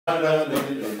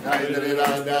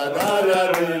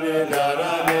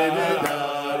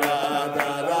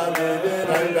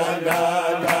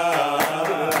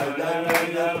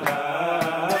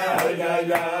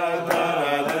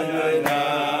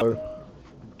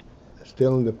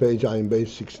Still on the page AyinBase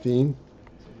 16,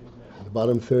 the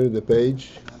bottom third of the page,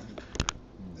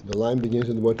 the line begins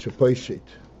with the word she-poshet,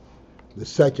 the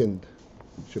second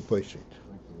she-poshet.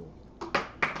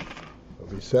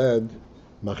 We said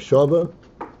machshava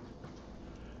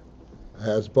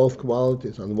has both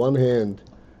qualities. On one hand,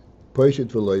 poshet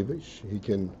v'lovish, he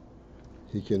can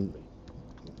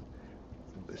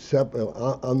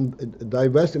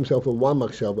divest himself of one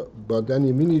machshava, but then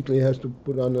immediately has to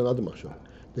put on another machshava.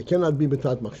 They cannot be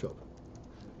betat machshava.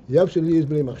 Yavsheli is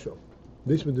b'nei machshava.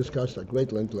 This we discussed at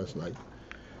great length last night,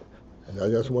 and I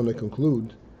just want to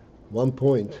conclude one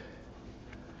point,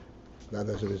 that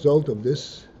as a result of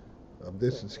this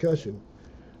discussion,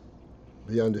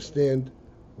 we understand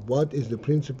what is the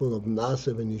principle of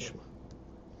Nasa v'nishma.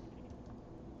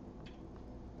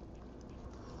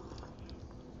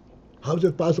 How is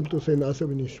it possible to say Nasa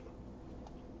v'nishma?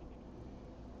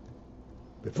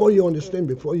 Before you understand,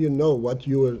 before you know what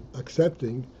you are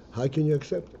accepting, how can you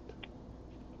accept it?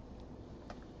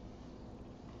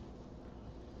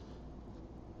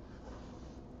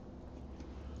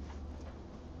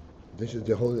 This is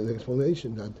the whole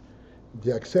explanation, that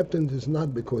the acceptance is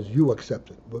not because you accept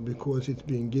it, but because it's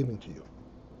being given to you.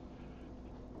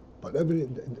 But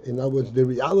in other words, the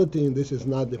reality in this is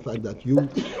not the fact that you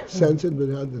sense it, but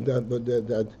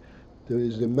that there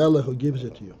is the Melech who gives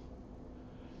it to you.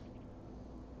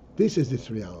 This is its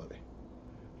reality.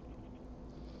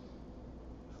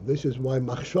 This is why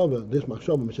machshava,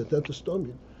 Meshetet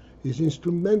Estomim, is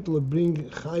instrumental of bringing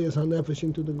Chayus HaNefesh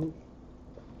into the group.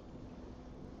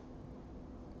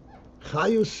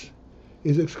 Chayus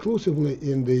is exclusively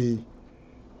in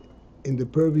the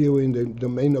purview, in the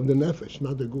domain of the nefesh,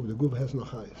 not the guf. The guf has no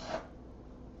chayus,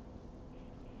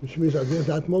 which means that at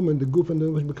that moment the guf and the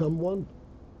nefesh become one.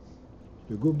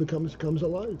 The guf becomes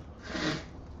alive.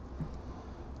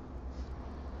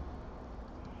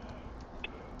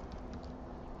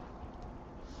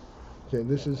 Okay,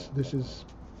 this is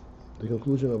the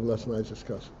conclusion of last night's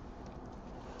discussion.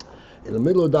 In the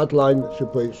middle of that line,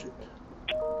 she-poshet.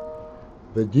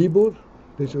 V'dibur,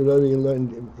 this we already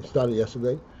learned, started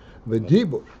yesterday.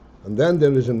 V'dibur, and then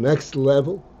there is a next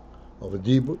level of a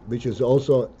dibur, which is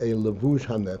also a levush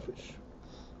hanefesh.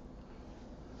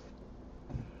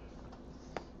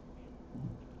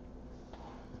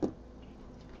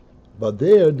 But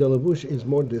there, the levush is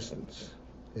more distance.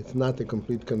 It's not a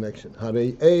complete connection.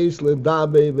 Harei eis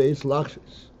ledaber ve'eis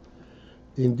lachshis.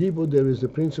 In dibur, there is the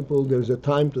principle, there is a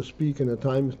time to speak and a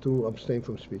time to abstain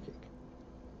from speaking.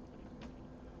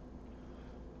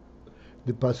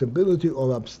 The possibility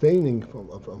of abstaining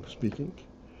from speaking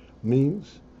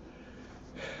means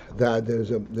that there's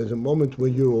a moment where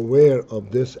you're aware of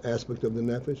this aspect of the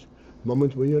nefesh, a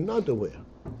moment where you're not aware.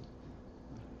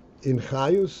 In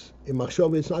chayus, in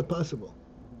machshava, it's not possible.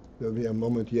 There'll be a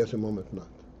moment yes, a moment not.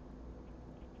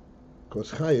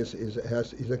 Because chayus is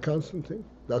a constant thing.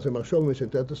 That's a machshava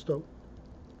Meshetet Estomim.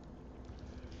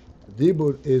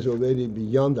 Dibur is already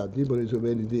beyond that. Dibur is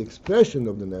already the expression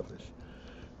of the nefesh,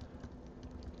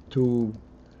 to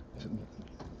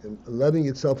letting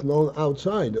itself known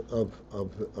outside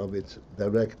of its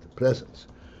direct presence.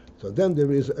 So then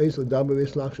there is eis ledaber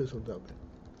ve'eis lachshis ledaber.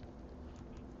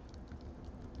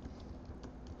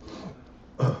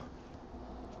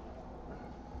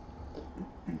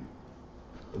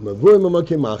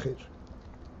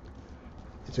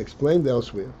 It's explained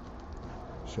elsewhere.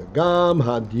 Shagam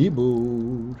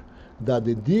hadibur, that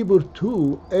the dibur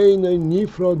too einay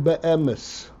nifrod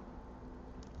be'emes,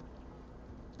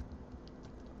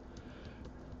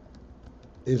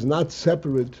 is not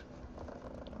separate.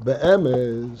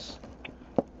 Be'emes,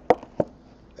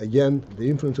 again, the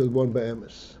influence of the word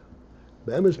be'emes.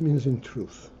 Be'emes means in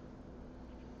truth.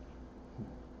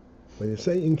 When you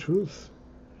say in truth,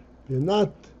 you're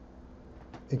not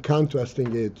in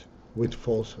contrasting it with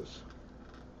falsehoods.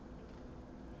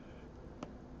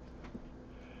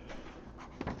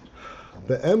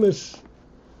 Be'emes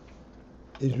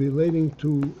is relating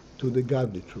to the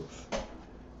godly truth.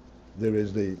 There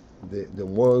is the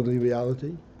worldly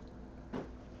reality,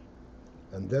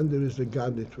 and then there is the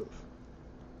godly truth.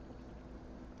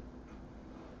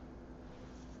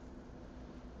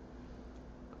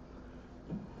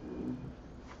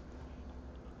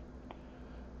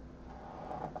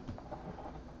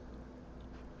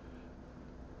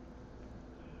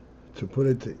 To put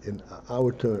it in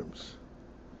our terms,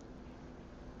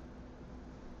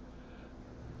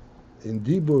 in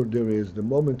dibur there is the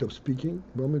moment of speaking,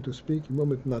 moment to speak,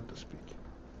 moment not to speak.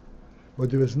 But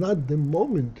there is not the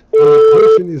moment when a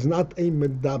person is not a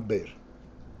medaber.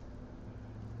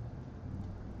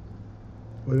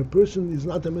 When a person is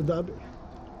not a medaber,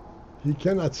 he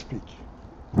cannot speak.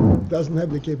 He doesn't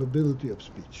have the capability of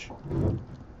speech. And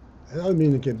I don't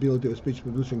mean the capability of speech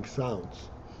producing sounds,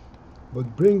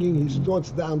 but bringing his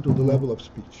thoughts down to the level of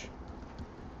speech.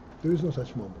 There is no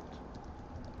such moment.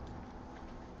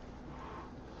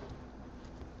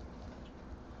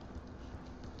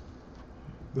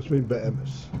 This means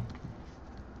be'emes.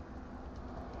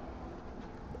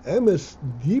 Emes,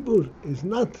 dibur is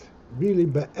not really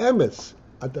be'emes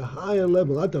at a higher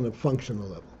level, not on a functional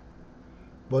level,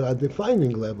 but at the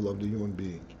defining level of the human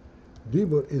being.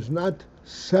 Dibur is not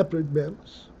separate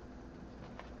be'emes.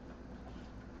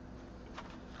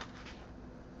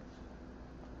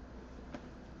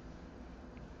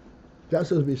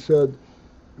 Just as we said,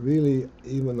 really,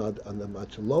 even on a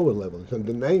much lower level, and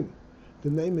the name. The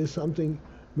name is something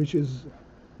which is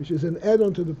an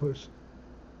add-on to the person.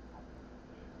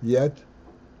 Yet,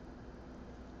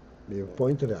 we have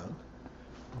pointed out,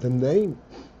 the name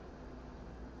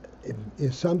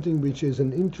is something which is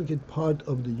an intricate part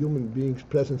of the human being's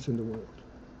presence in the world.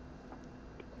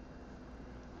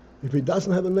 If he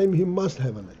doesn't have a name, he must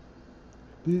have a name.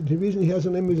 The reason he has a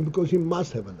name is because he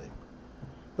must have a name,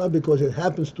 not because it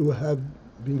happens to have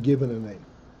been given a name.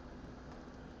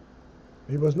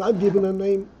 He was not given a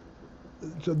name,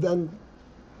 so then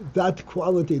that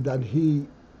quality that he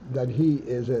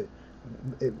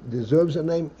deserves a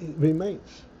name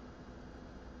remains.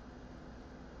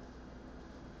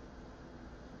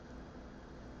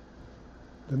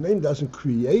 The name doesn't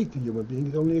create the human being;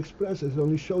 it only expresses, it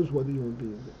only shows what the human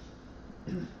being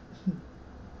is.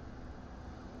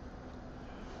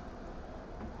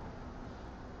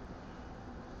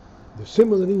 The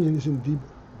similar union is in dibur.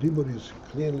 Dibur is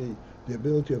clearly, the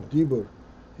ability of dibur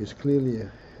is clearly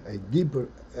a deeper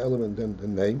element than the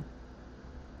name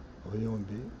of a human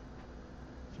being.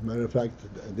 As a matter of fact,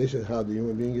 this is how the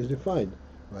human being is defined,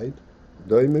 right?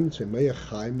 Doimim tzemei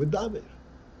chai medaber.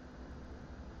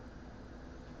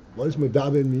 What does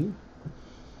medaber mean?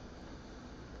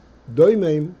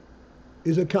 Doimim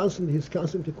is he's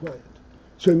constantly quiet.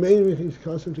 Tzemei is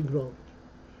constantly growing.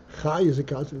 Chai is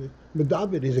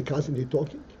medaber is constantly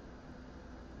talking.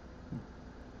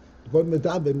 The word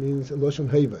medaber means lashon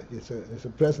heva. It's a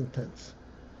present tense.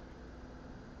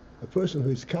 A person who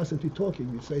is constantly talking,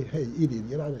 you say, "Hey, idiot,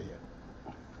 get out of here."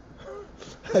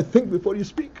 Think before you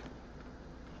speak.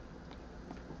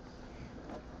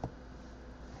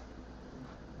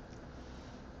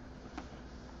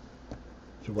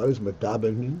 So what does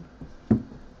medaber mean?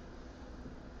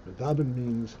 Medaber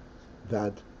means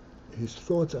that his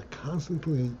thoughts are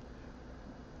constantly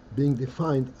being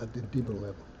defined at the deeper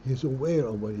level. He's aware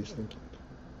of what he's thinking.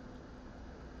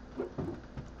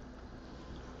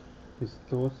 His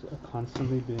thoughts are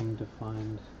constantly being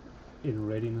defined in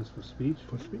readiness for speech?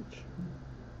 For speech.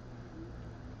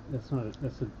 That's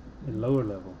a lower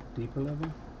level. Deeper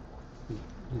level?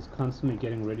 He's constantly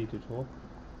getting ready to talk?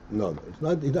 No, it's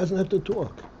not. He doesn't have to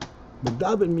talk.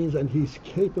 Medaber means that he's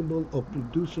capable of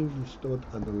producing his thought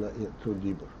through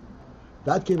dibur.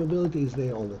 That capability is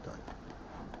there all the time.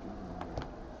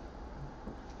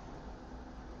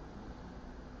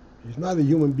 He's not a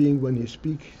human being when he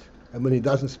speaks, and when he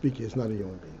doesn't speak, he's not a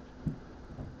human being.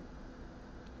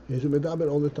 He's a medaber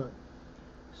all the time.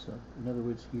 So, in other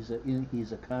words, he's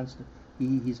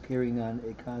carrying on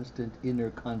a constant inner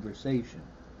conversation.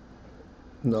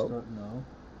 No. No.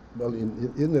 Well,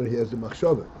 in there he has the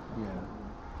machshava. Yeah.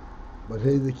 But he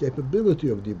has the capability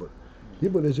of dibur.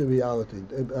 Dibur is a reality.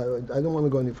 I don't want to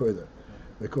go any further,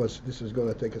 because this is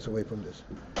going to take us away from this.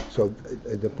 So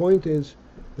the point is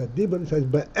that dibur says,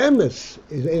 "Be'emes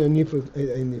is a nifrat."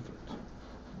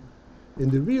 In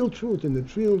the real truth, in the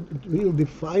real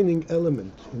defining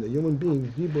element in the human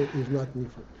being, dibur is not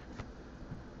nifrat.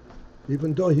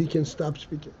 Even though he can stop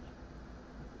speaking,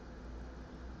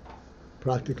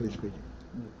 practically speaking.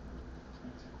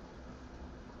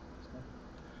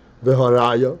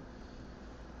 Beharaya.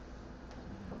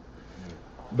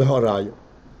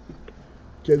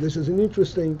 Okay, this is an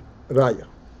interesting raya.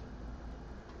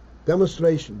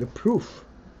 Demonstration, the proof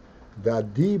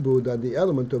that the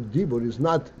element of dibur is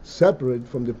not separate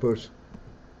from the person.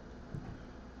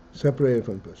 Separated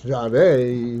from the person.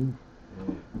 Jarei,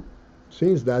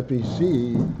 since that we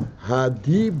see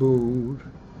hadibur,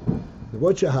 the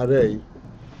word shaharei,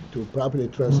 to properly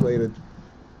translate it,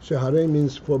 shaharei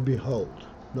means for behold.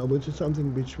 Now, which is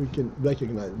something which we can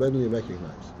readily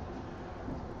recognize.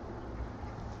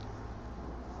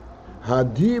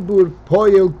 Hadibur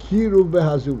poel kiru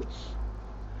behazulas.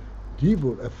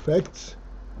 Dibur affects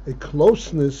a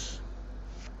closeness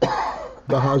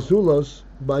behazulas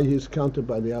by his counter,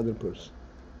 by the other person.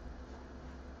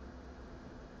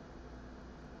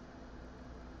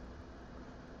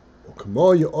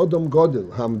 Odom godel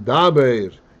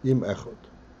hamdaber im echod.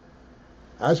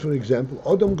 As for example,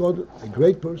 Odom godel, a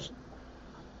great person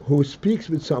who speaks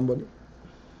with somebody.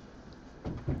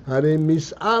 Hare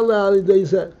mis'ala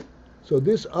alidei. So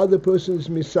this other person is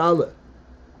mis'ala.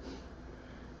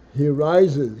 He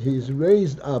is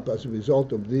raised up as a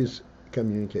result of this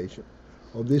communication,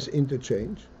 of this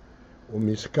interchange.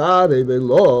 Umiskare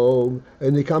velo,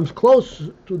 and he comes close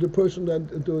to the person that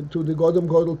to the Godam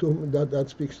Godel to whom that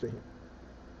speaks to him.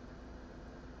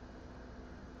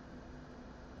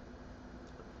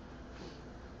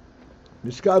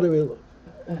 Miskare velo.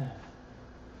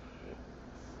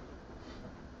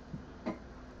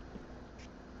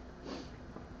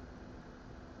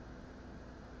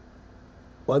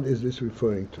 What is this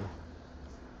referring to?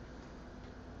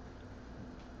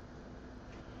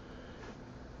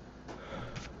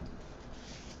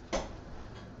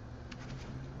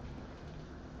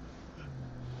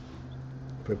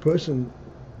 If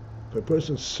a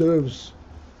person serves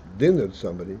dinner to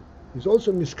somebody, he's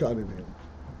also miscarried him.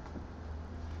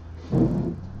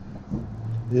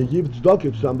 He gives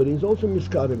tzedakah to somebody, he's also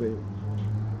miscarried him.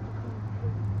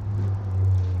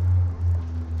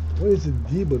 What is the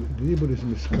dibur? Dibur is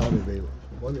miscarried him.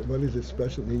 What is the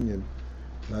special Indian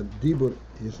that dibur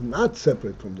is not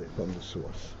separate from the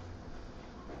source?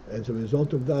 As a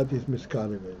result of that, is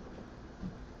miscarried him.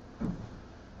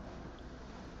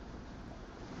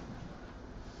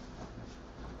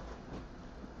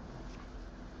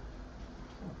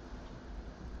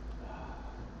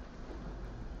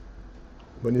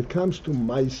 When it comes to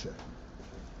Maisa,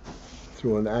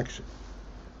 through an action,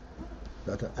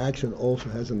 that an action also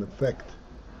has an effect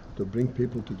to bring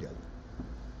people together.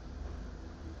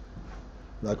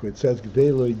 Like when it says,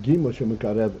 Gdei lo yigimo shem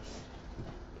kareves.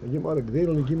 Gdei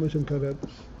lo yigimo shem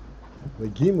kareves. The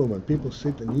gimo, when people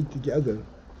sit and eat together,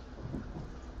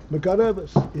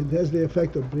 mekareves, it has the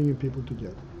effect of bringing people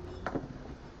together.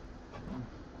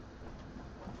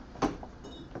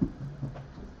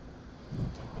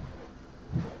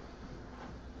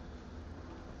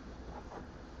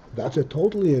 That's a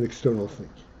totally an external thing.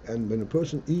 And when a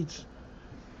person eats,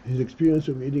 his experience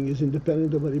of eating is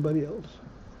independent of anybody else.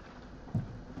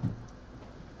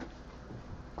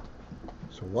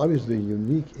 So what is the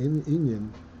unique in Inyan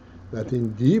that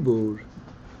in Dibur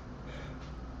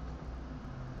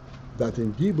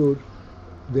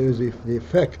there is the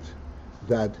effect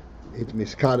that it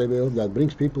miscarrivel, that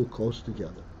brings people close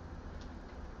together.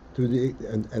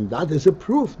 And that is a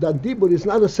proof that Dibur is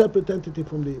not a separate entity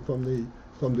from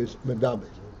this medaber.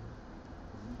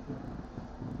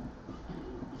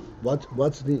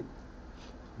 What's the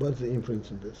inference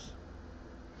in this?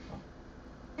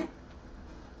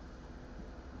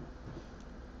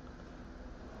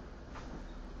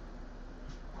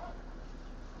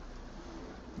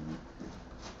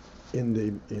 In the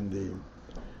in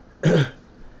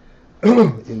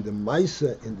the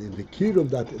Maisa, in the kiruv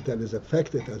that is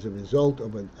affected as a result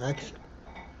of an action,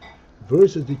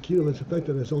 versus the kiruv that's affected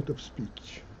as a result of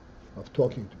speech, of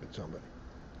talking to somebody.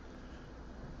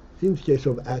 In the case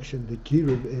of action, the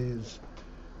kiruv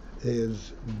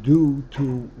is due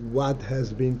to what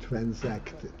has been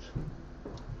transacted.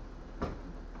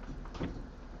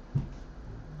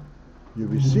 You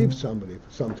receive something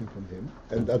from him,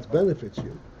 and that benefits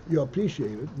you. You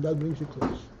appreciate it, and that brings you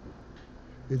close.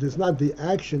 It is not the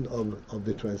action of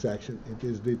the transaction, it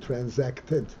is the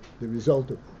transacted, the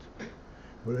result of it.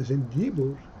 Whereas in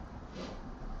Dibur,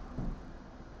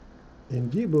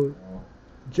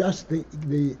 just the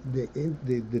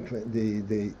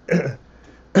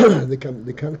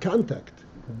contact,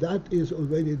 that is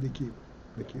already the key.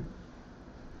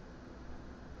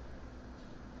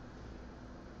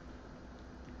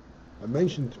 I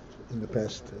mentioned in the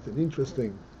past an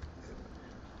interesting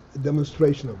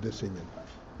demonstration of this Inyan.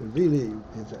 It really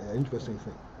is an interesting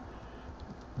thing.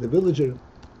 The villager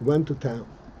went to town,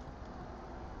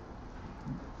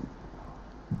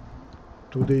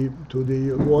 to the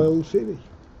royal city,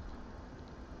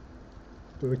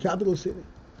 to the capital city,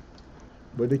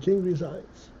 where the king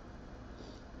resides.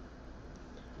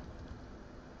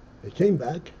 He came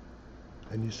back,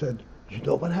 and he said, "You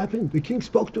know what happened? The king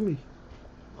spoke to me."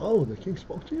 "Oh, the king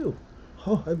spoke to you?"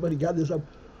 Oh, everybody gathers up.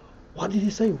 "What did he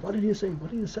say? What did he say?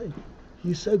 What did he say?"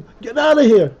 He said, "Get out of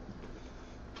here."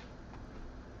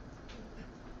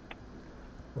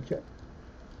 Okay.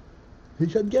 He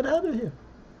said, "Get out of here."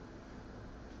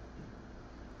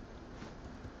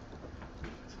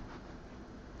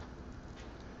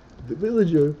 The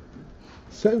villager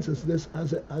senses this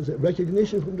as a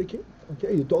recognition from the king.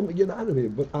 Okay, you told me get out of here,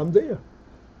 but I'm there.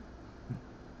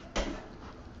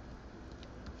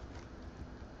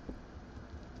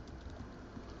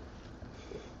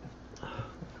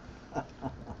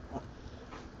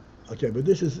 Okay, but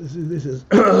this is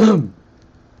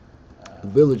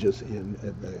villages in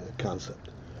concept.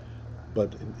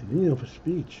 But in union of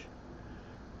speech,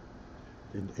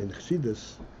 in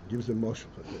Chassidus gives a motion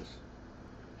for this,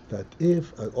 that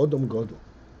if an Odom Godel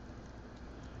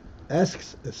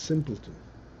asks a simpleton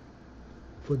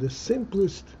for the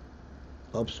simplest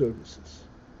of services,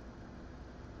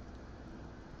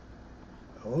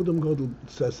 Odom Godel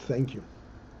says, thank you,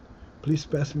 please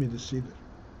pass me the cedar.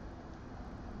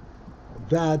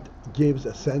 That gives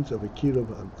a sense of a kiruv,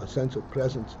 a sense of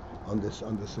presence on the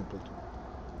simpleton.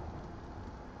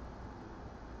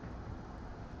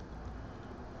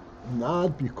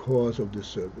 Not because of the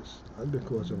service, not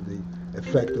because of the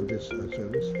effect of this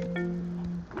service.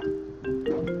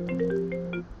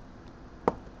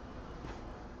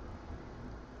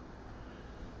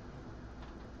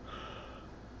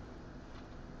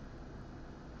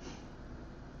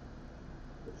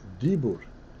 Dibur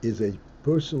is a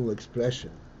personal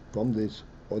expression from this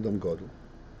Odom Godel,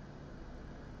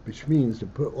 which means the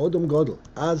Odom Godel,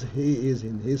 as he is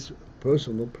in his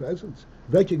personal presence,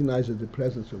 recognizes the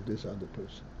presence of this other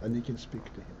person, and he can speak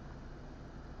to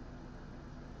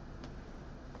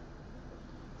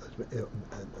him.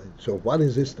 So what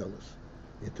does this tell us?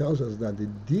 It tells us that the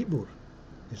Dibur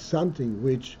is something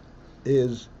which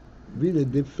is really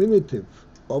definitive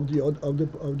of the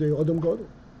Odom Godel.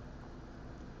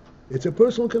 It's a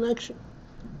personal connection.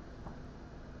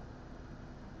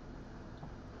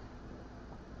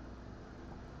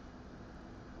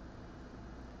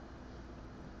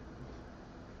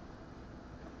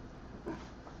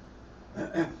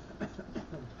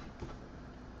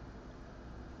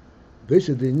 This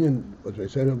is the Indian, what I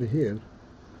said over here,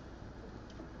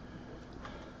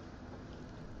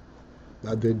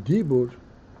 that the Dibur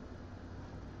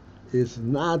is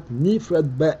not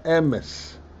nifrad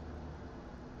be'emes,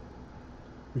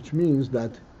 which means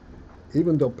that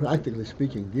even though practically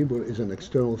speaking, Dibur is an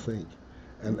external thing,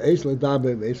 and eis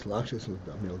medaber, eis lachshis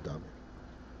medaber,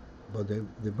 but the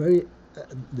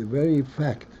very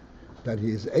fact that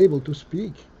he is able to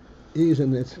speak is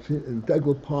an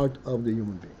integral part of the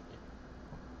human being.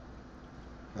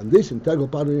 And this integral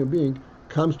part of the human being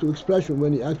comes to expression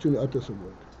when he actually utters a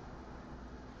word.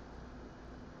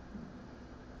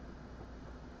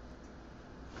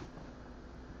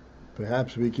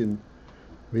 Perhaps we can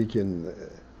kind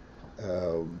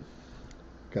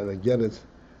of get it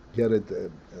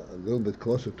a little bit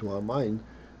closer to our mind,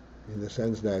 in the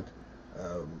sense that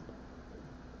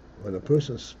when a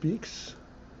person speaks,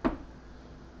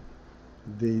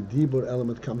 the Dibur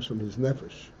element comes from his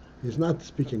nefesh. He's not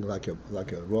speaking like a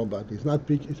robot. He's not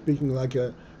speaking like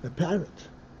a parrot.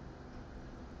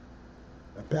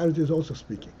 A parrot is also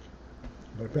speaking,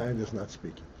 but a parrot is not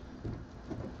speaking.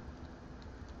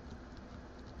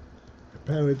 A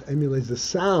parrot emulates the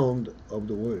sound of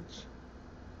the words.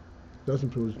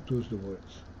 Doesn't produce the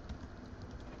words.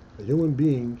 A human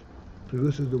being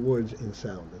produces the words in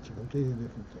sound. It's a completely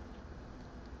different thing.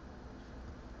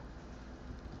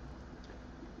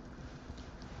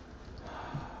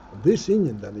 This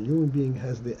Inyan, that a human being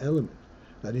has the element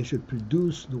that he should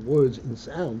produce the words in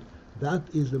sound, that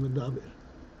is the medaber.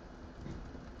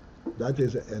 That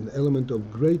is an element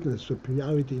of greatness,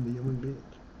 superiority in the human being.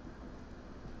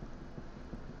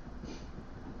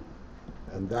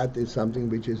 And that is something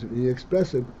which is really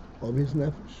expressive of his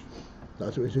nefesh.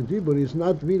 That's why Dibur is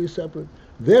not really separate.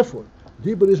 Therefore,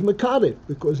 Dibur is mekadev,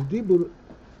 because Dibur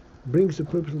brings the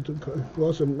person to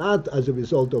cross him not as a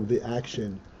result of the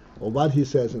action or what he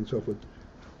says and so forth,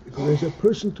 because there's a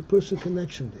person-to-person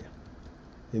connection there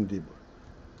in Dibur.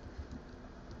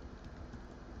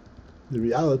 The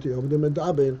reality of the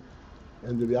medaber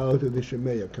and the reality of the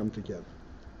shemeya come together.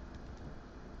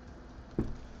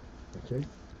 Okay?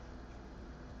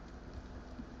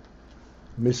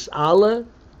 Mis'ala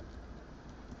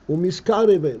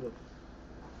u'miskare ve'lo.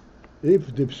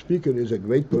 If the speaker is a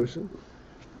great person,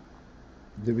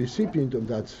 the recipient of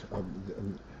that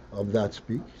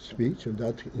speech, of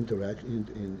that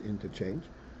interaction, interchange,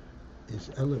 is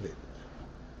elevated.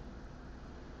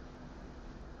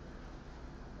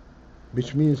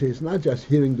 Which means he's not just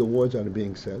hearing the words that are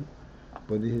being said,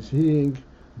 but he's hearing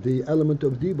the element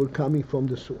of Dibur coming from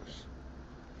the source.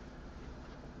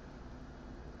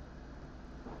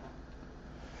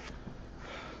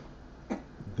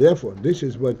 Therefore, this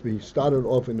is what we started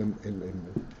off in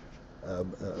a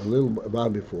little while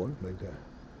before.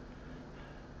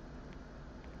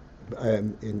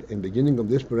 in beginning of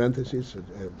this parenthesis,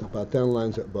 about 10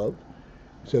 lines above,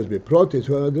 it says, "Beprotis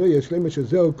ho'adrei yeshlim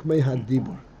shezeu kmei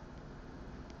hadibur."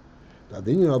 That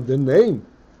the meaning of the name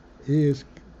is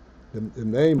the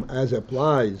name as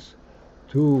applies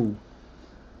to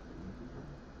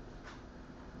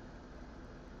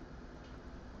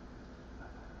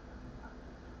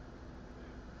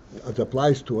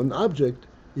an object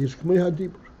is kmei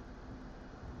hadibur.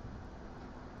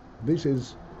 This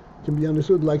can be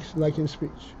understood like in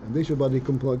speech, and this is what he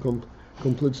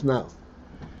concludes now.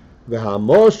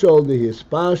 V'hamoshol the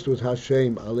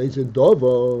Hashem alei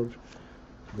dover.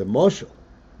 The moshel,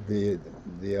 the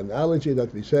analogy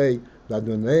that we say that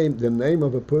the name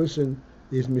of a person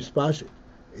is mispashet,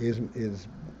 is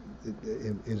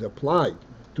applied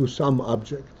to some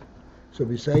object. So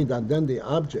we say that then the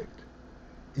object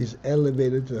is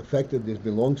elevated to the fact that it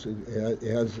belongs,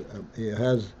 it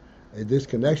has a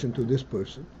disconnection to this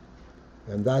person,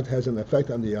 and that has an effect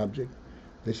on the object.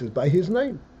 This is by his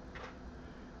name.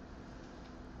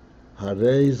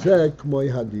 Harei zeh kmoi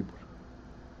hadibur.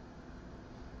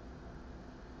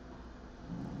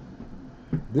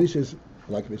 This is,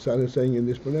 like we started saying in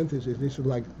this parenthesis, this is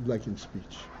like in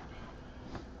speech.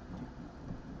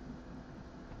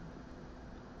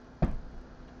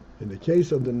 In the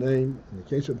case of the name, in the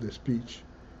case of the speech,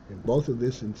 in both of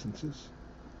these instances,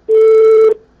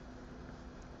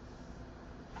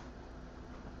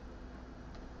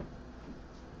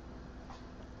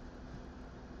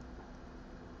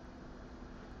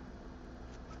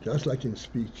 just like in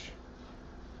speech,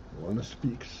 one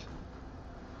speaks.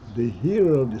 The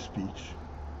hearer of the speech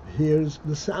hears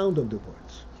the sound of the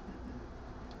words.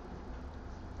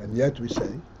 And yet we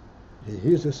say, he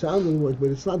hears the sound of the words,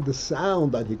 but it's not the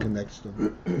sound that he connects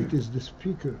to. It is the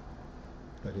speaker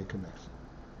that he connects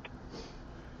to.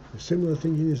 A similar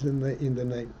thing is in the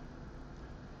name.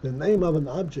 The name of an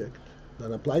object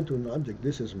that applied to an object,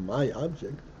 this is my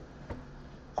object,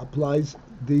 applies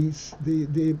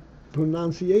the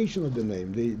pronunciation of the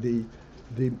name,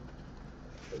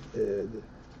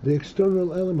 the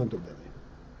external element of the name.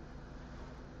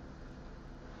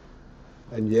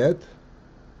 And yet,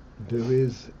 there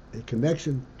is a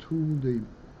connection to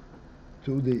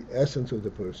the essence of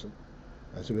the person.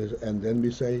 And then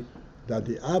we say that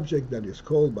the object that is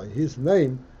called by his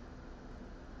name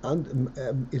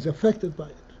is affected by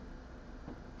it.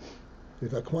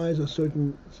 It acquires a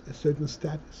certain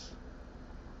status.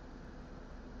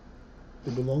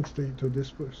 It belongs to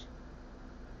this person.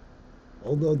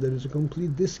 Although there is a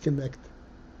complete disconnect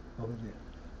over there.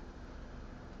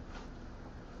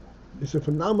 It's a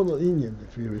phenomenal Ayin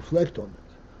if we reflect on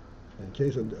it. In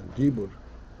case of the dibur,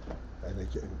 and in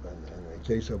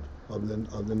case of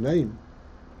the name,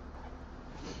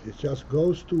 it just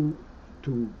goes to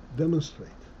demonstrate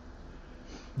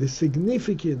the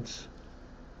significance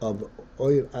of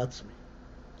oir atzmi,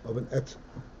 of an etzem.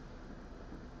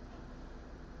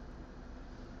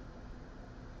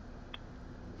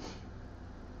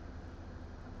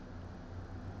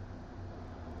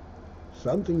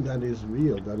 Something that is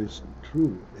real, that is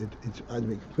true. It's, as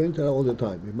we point out all the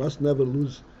time, we must never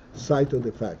lose sight of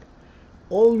the fact.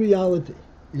 All reality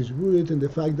is rooted in the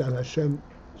fact that Hashem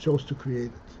chose to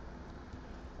create it.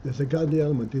 There's a godly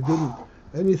element. It didn't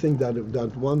anything that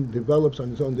one develops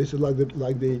on its own. This is like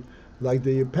the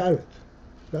parrot.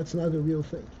 That's not a real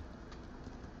thing.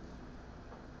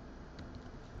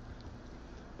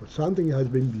 But something has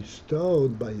been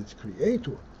bestowed by its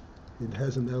creator. It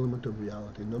has an element of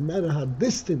reality, no matter how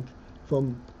distant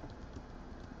from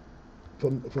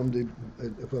the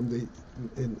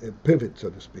pivot,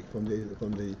 so to speak, from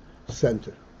the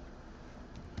center,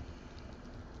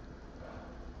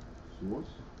 Source?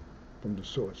 from the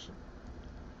source.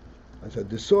 I said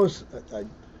the source. I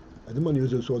don't want to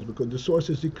use the source because the source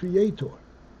is the creator.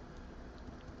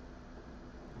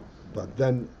 But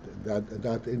then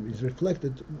that is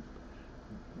reflected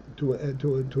to a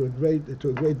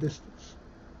great distance.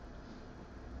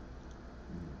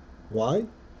 Why?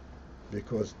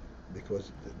 Because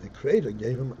the Creator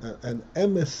gave him an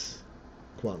emes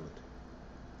quality.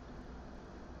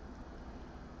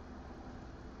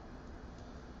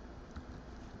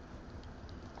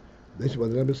 This is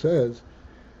what the Rebbe says,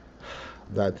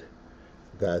 that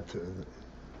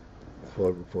for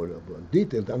a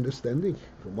detailed understanding,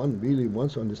 for one really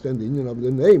wants to understand the Inyan of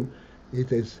the name,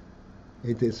 it is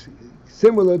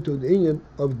similar to the Inyan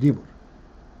of Dibur.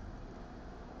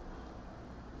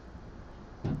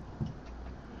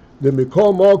 The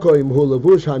Mikol Mokoim Hu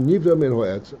Levush HaNivra Min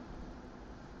Ho'etzem.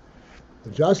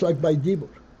 Just like by Dibur.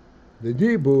 The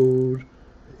Dibur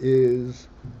is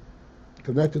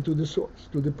connected to the source,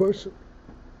 to the person.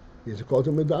 He's called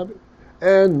a medaber.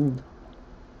 And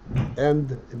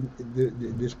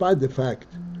despite the fact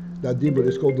that dibur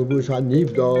is called levush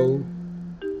hanivdal,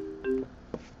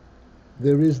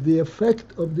 there is the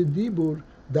effect of the dibur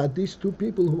that these two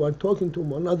people who are talking to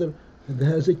one another, there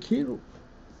has a kiruv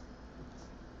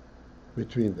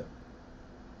between them,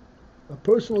 a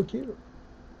personal kiruv,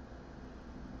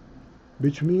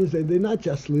 which means that they're not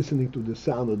just listening to the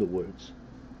sound of the words.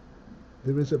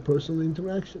 There is a personal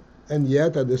interaction, and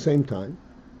yet at the same time,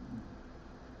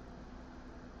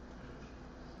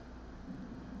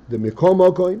 the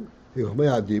mikomokoim, the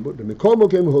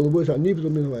mikomokoim holubush anivdal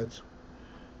min ha'etz.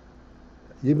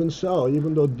 Even so,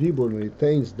 even though dibur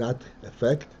retains that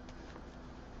effect,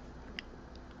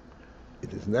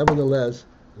 it is nevertheless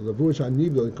levush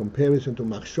hanivdal in comparison to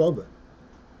machshava.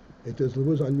 It is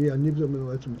levush hanivdal min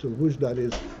ha'etz, it's a levush that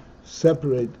is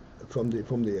separate from the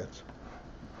etz.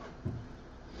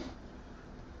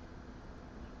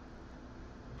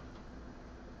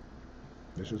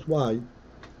 This is why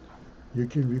you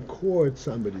can record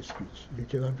somebody's speech. You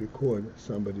cannot record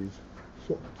somebody's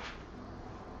thought,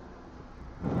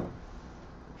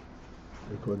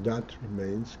 because that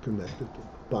remains connected to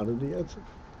part of the Yetzer.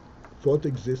 Thought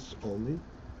exists only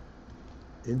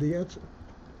in the Yetzer.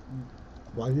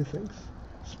 Why do you think?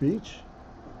 Speech,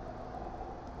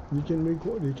 you can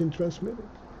record, you can transmit it.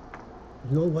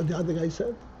 You know what the other guy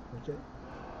said? Okay,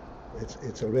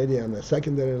 it's already on a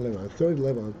secondary level, on a third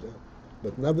level,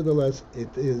 but nevertheless,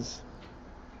 it is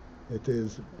a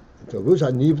levush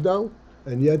hanivdal,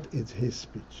 and yet it's his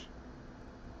speech.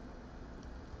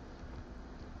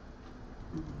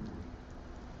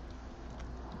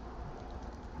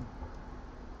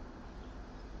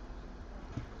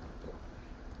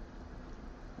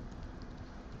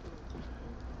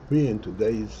 We in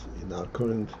our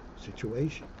current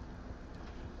situation,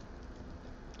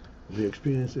 we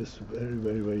experience this very,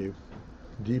 very, very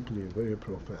deeply, very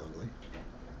profoundly,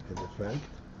 in the fact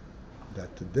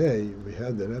that today we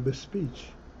have the Rebbe's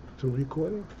speech through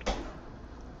recording,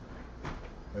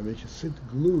 and we can sit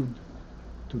glued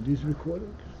to these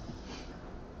recordings.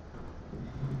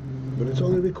 But it's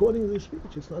only recording the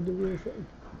speech, it's not the real thing.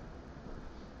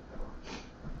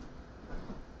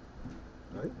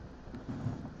 Right?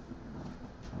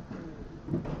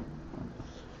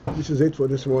 This is it for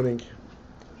this morning.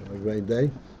 Have a great day.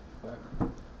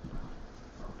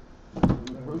 The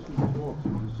person who talks,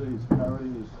 would you say he's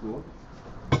carrying his thought?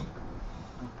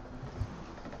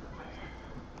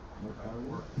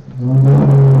 No,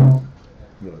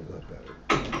 not bad.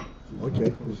 Okay,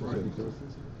 this is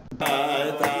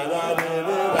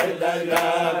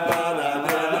it.